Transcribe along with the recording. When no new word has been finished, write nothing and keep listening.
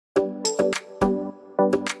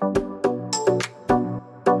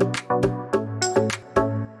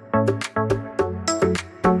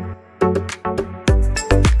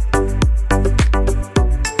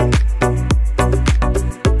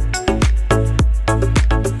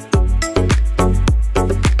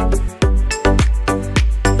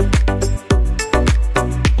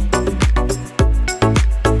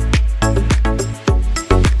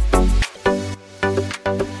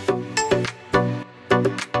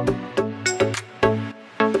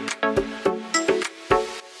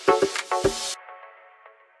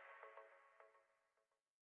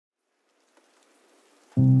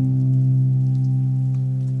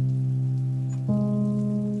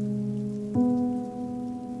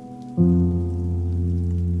Hi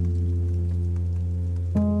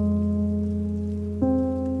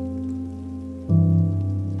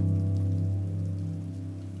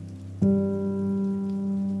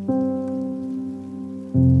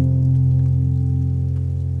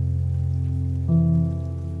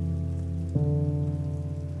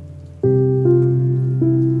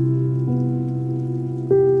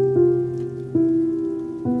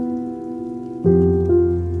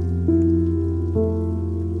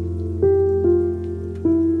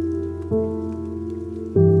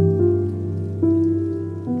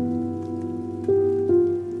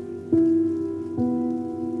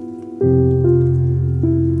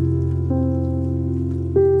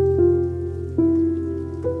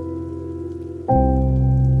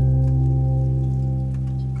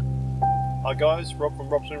guys, Rob from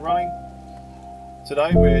Robson Running.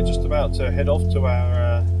 Today we're just about to head off to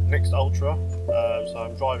our next ultra. So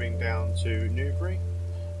I'm driving down to Newbury.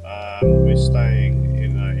 We're staying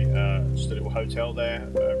in just a little hotel there,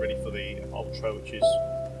 ready for the ultra, which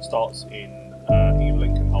starts in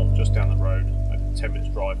Lincoln Holt, just down the road, a 10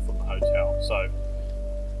 minutes drive from the hotel. So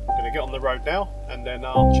I'm going to get on the road now, and then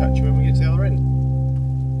I'll chat to you when we get to the other end.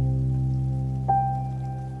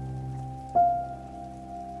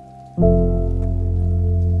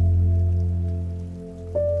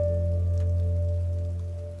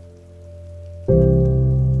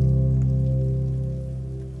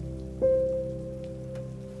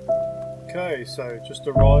 Okay, so just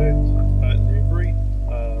arrived at Newbury,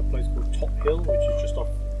 a place called Top Hill, which is just off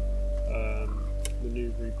the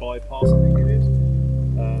Newbury bypass, I think it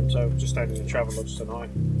is. So just staying in the Travelodge tonight.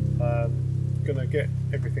 Gonna get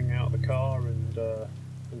everything out of the car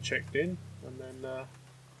and checked in, and then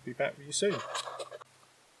be back with you soon.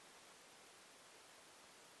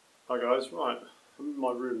 Hi guys, right, I'm in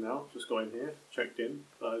my room now. Just got in here, checked in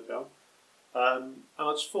the hotel, and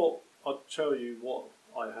I just thought I'd tell you what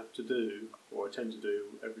I have to do, or I tend to do,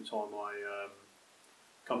 every time I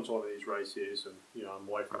come to one of these races, and I'm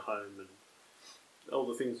away from home, and all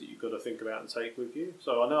the things that you've got to think about and take with you.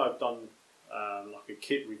 So I know I've done like a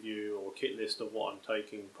kit review or a kit list of what I'm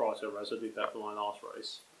taking prior to a race. I did that for my last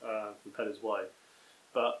race from Pedder's Way,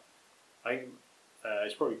 but I think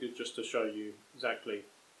it's probably good just to show you exactly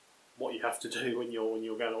what you have to do when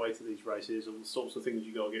you're going away to these races, and the sorts of things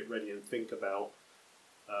you got to get ready and think about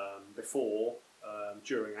before,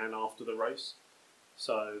 during and after the race.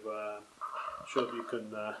 So I'm sure you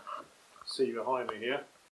can see behind me here.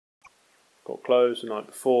 Got clothes the night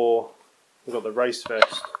before. We've got the race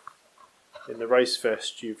vest. In the race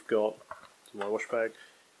vest you've got my wash bag,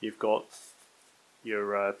 you've got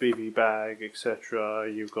your BB bag, etc.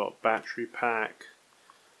 You've got battery pack,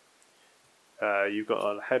 you've got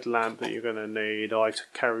a headlamp that you're going to need. I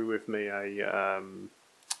carry with me a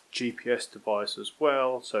GPS device as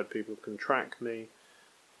well, so people can track me.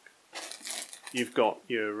 You've got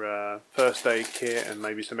your first aid kit and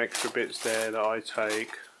maybe some extra bits there that I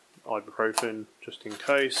take, ibuprofen just in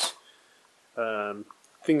case.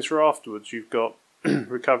 Things for afterwards, you've got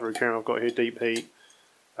recovery cream. I've got here deep heat,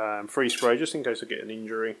 freeze spray just in case I get an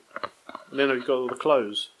injury, and then you've got all the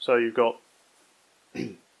clothes. So you've got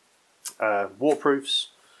waterproofs,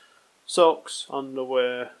 socks,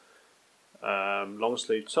 underwear, long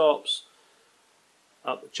sleeve tops,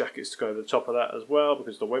 up the jackets to go over the top of that as well,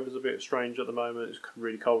 because the weather's a bit strange at the moment. It's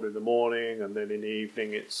really cold in the morning, and then in the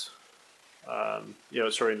evening it's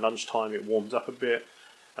in lunchtime it warms up a bit.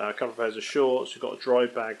 A couple of pairs of shorts. You've got a dry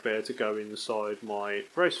bag there to go inside my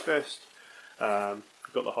race vest. I've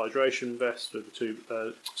got the hydration vest with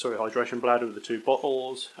the hydration bladder with the 2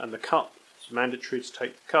 bottles, and the cup. It's mandatory to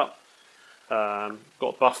take the cup.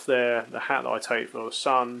 Got a buff there, the hat that I take for the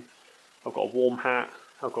sun. I've got a warm hat.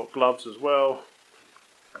 I've got gloves as well.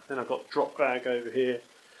 Then I've got a drop bag over here,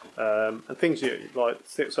 and things like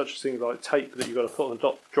such things like tape that you've got to put on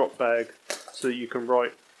the drop bag so that you can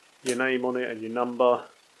write your name on it and your number.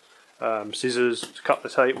 Scissors to cut the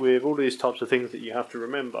tape with. All these types of things that you have to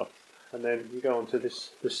remember. And then you go on to this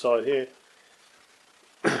side here.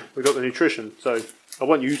 We've got the nutrition. So I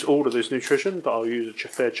won't use all of this nutrition, but I'll use a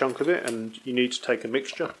fair chunk of it, and you need to take a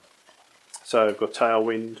mixture. So I've got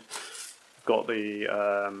Tailwind, I've got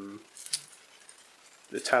the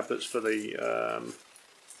tablets for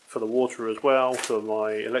the water as well, for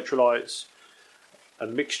my electrolytes, a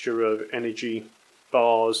mixture of energy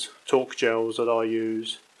bars, talk gels that I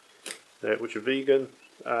use, which are vegan,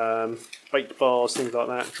 baked bars, things like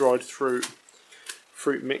that, dried fruit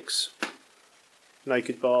mix,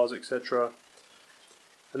 naked bars, etc.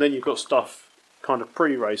 And then you've got stuff kind of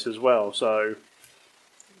pre-race as well, so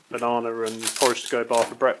banana and porridge to go bar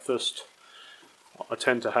for breakfast. I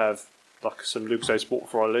tend to have like some Lucozade Sport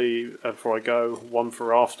before I leave, before I go. One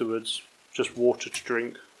for afterwards, just water to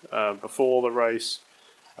drink before the race.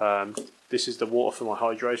 This is the water for my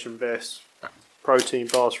hydration vest. Protein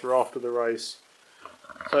bars for after the race.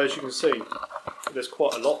 So as you can see, there's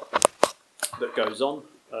quite a lot that goes on.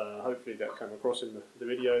 Hopefully that came across in the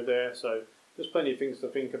video there. So there's plenty of things to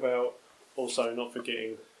think about. Also, not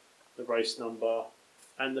forgetting the race number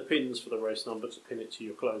and the pins for the race number to pin it to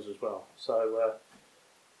your clothes as well. So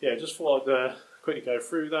yeah, just thought I'd quickly go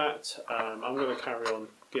through that. I'm going to carry on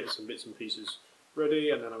getting some bits and pieces ready,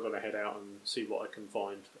 and then I'm going to head out and see what I can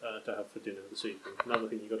find to have for dinner this evening. Another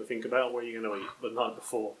thing you've got to think about where you're going to eat the night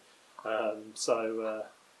before.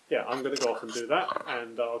 Yeah, I'm going to go off and do that,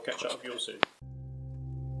 and I'll catch up with you all soon.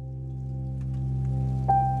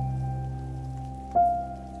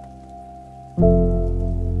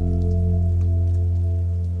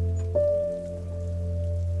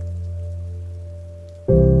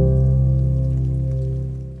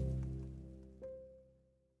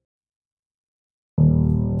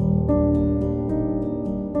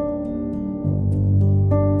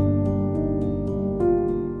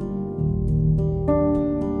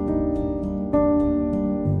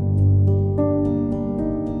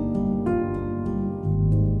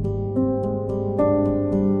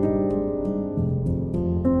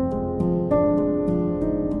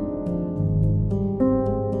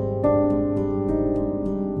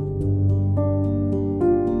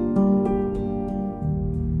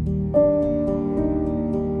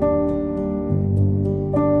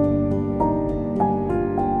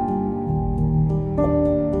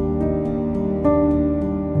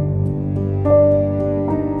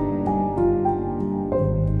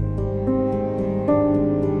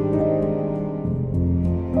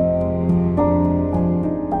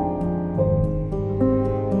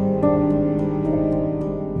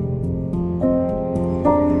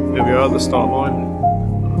 At the start line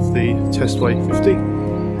of the Testway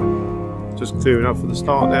 50. Just clearing up for the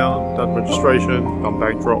start now, done registration, done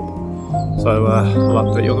bag drop. So I'll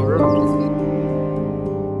update you on the road.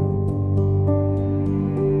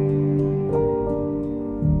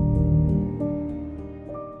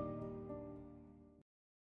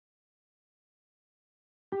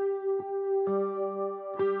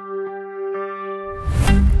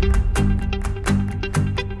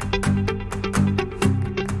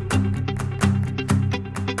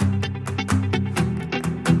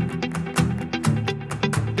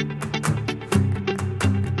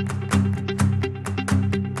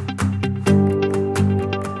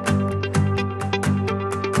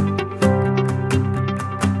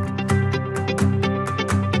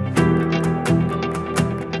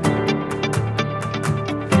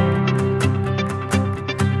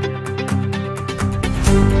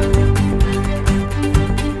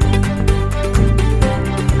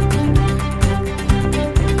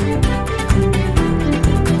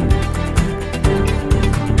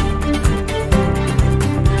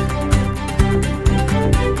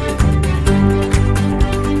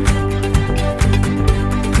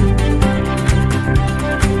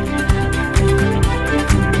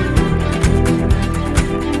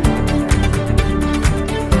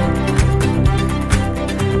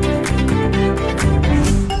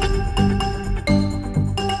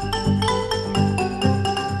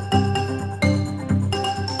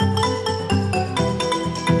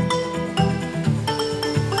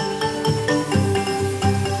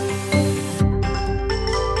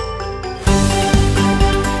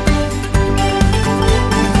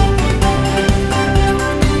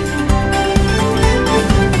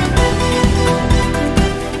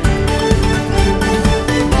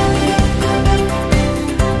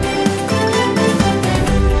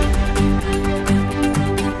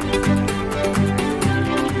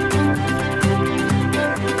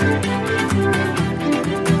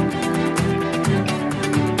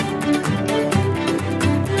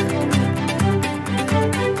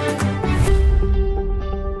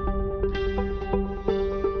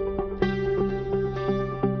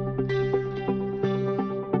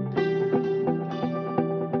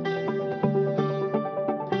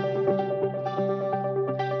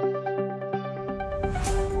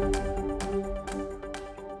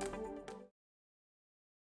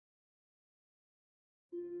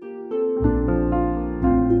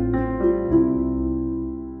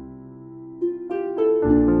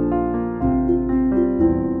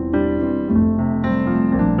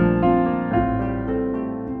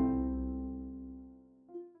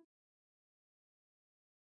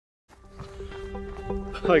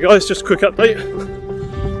 Hi guys, just a quick update.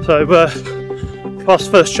 So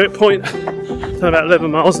past first checkpoint, done about 11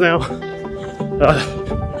 miles now.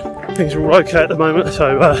 Things are all okay at the moment,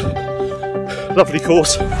 so Lovely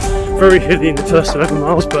course, very hilly in the first 11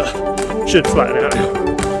 miles, but should flatten out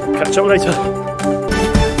now. Catch up later.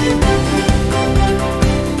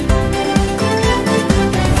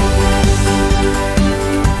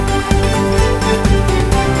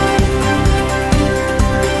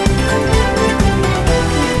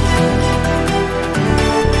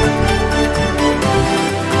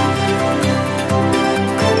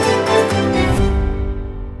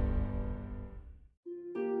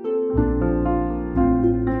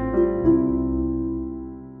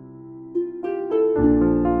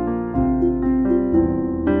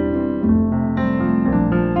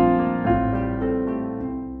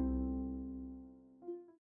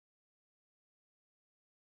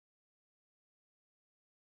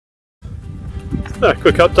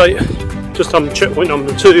 Quick update, just on checkpoint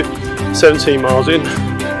number 2, 17 miles in,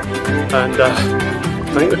 and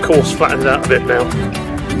I think the course flattens out a bit now,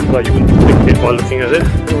 although you wouldn't think it by looking at it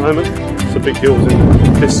at the moment. It's a big hills in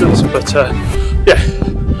the distance, but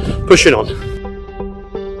yeah, pushing on.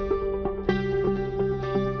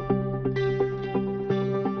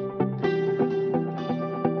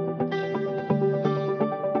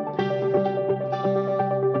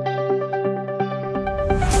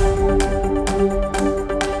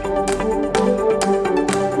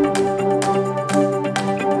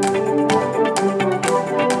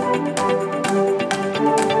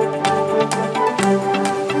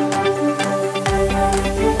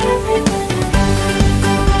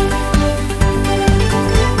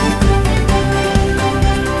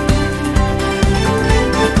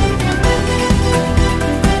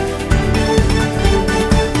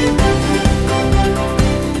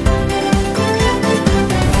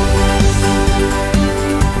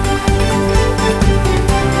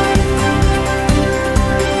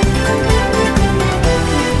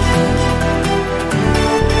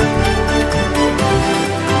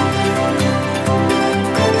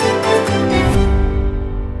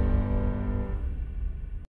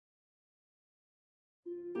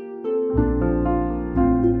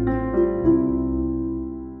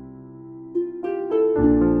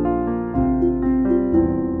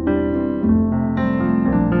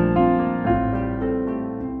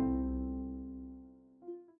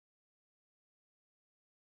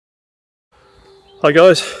 Hi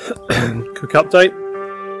guys, quick update.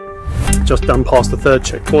 Just done past the third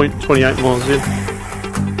checkpoint, 28 miles in,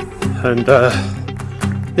 and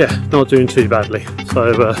yeah, not doing too badly.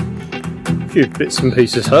 So a few bits and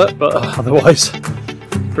pieces hurt, but otherwise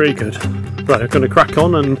pretty good. Right, I'm going to crack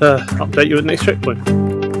on and update you at the next checkpoint.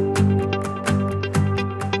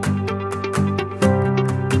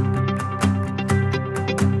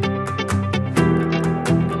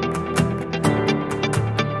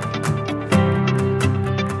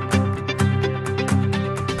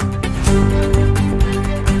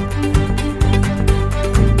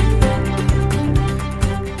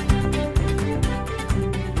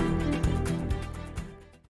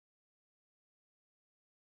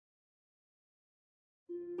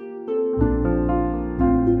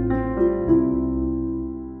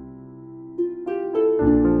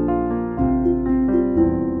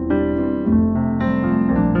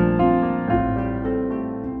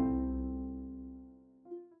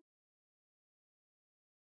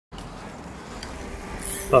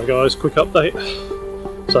 Hi guys, quick update.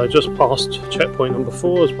 So just past checkpoint number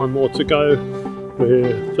 4, there's one more to go.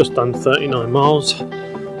 We're just done 39 miles,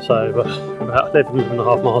 so about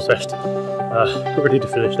 11.5 miles left. We're ready to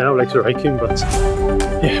finish now, legs are aching, but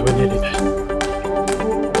yeah, we're nearly